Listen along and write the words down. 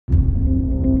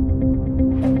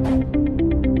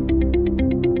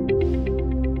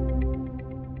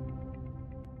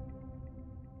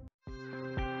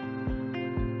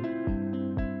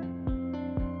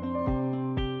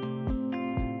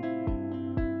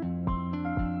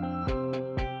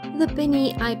The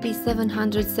PNI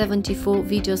IP774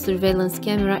 video surveillance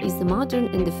camera is a modern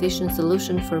and efficient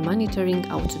solution for monitoring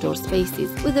outdoor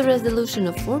spaces. With a resolution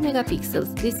of 4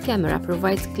 megapixels, this camera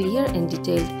provides clear and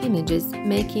detailed images,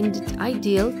 making it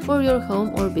ideal for your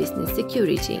home or business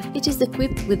security. It is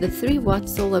equipped with a 3-watt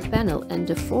solar panel and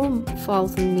a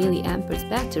 4000 mAh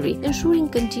battery, ensuring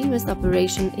continuous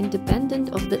operation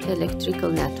independent of the electrical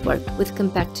network. With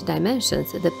compact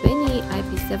dimensions, the PNI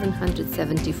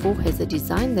IP774 has a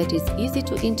design that is easy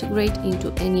to integrate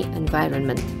into any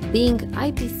environment. Being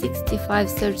IP65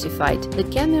 certified, the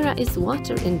camera is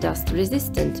water and dust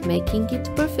resistant, making it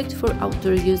perfect for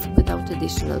outdoor use without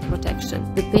additional protection.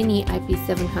 The PNI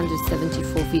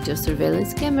IP774 video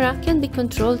surveillance camera can be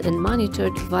controlled and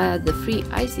monitored via the free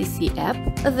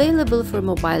iCSee-App, available for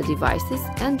mobile devices,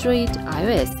 Android,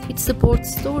 iOS. It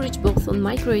supports storage both on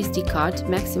microSD card,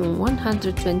 maximum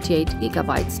 128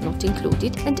 GB not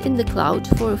included, and in the cloud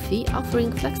for a fee,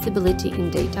 offering flexibility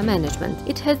in data management.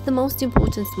 It has the most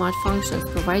important smart functions,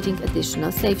 providing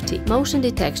additional safety: motion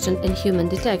detection and human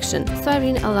detection,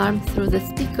 siren alarm through the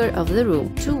speaker of the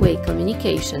room, two-way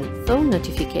communication, phone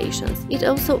notifications. It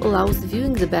also allows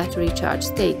viewing the battery charge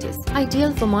status.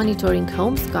 Ideal for monitoring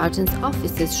homes, gardens,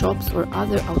 offices, shops, or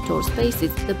other outdoor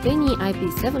spaces, the PNI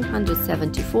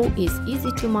IP774 is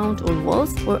easy to mount on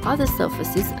walls or other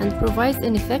surfaces and provides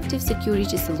an effective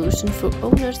security solution for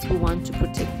owners who want to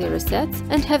protect their assets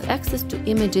and have access to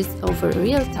images over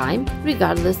real time,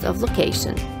 regardless of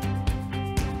location.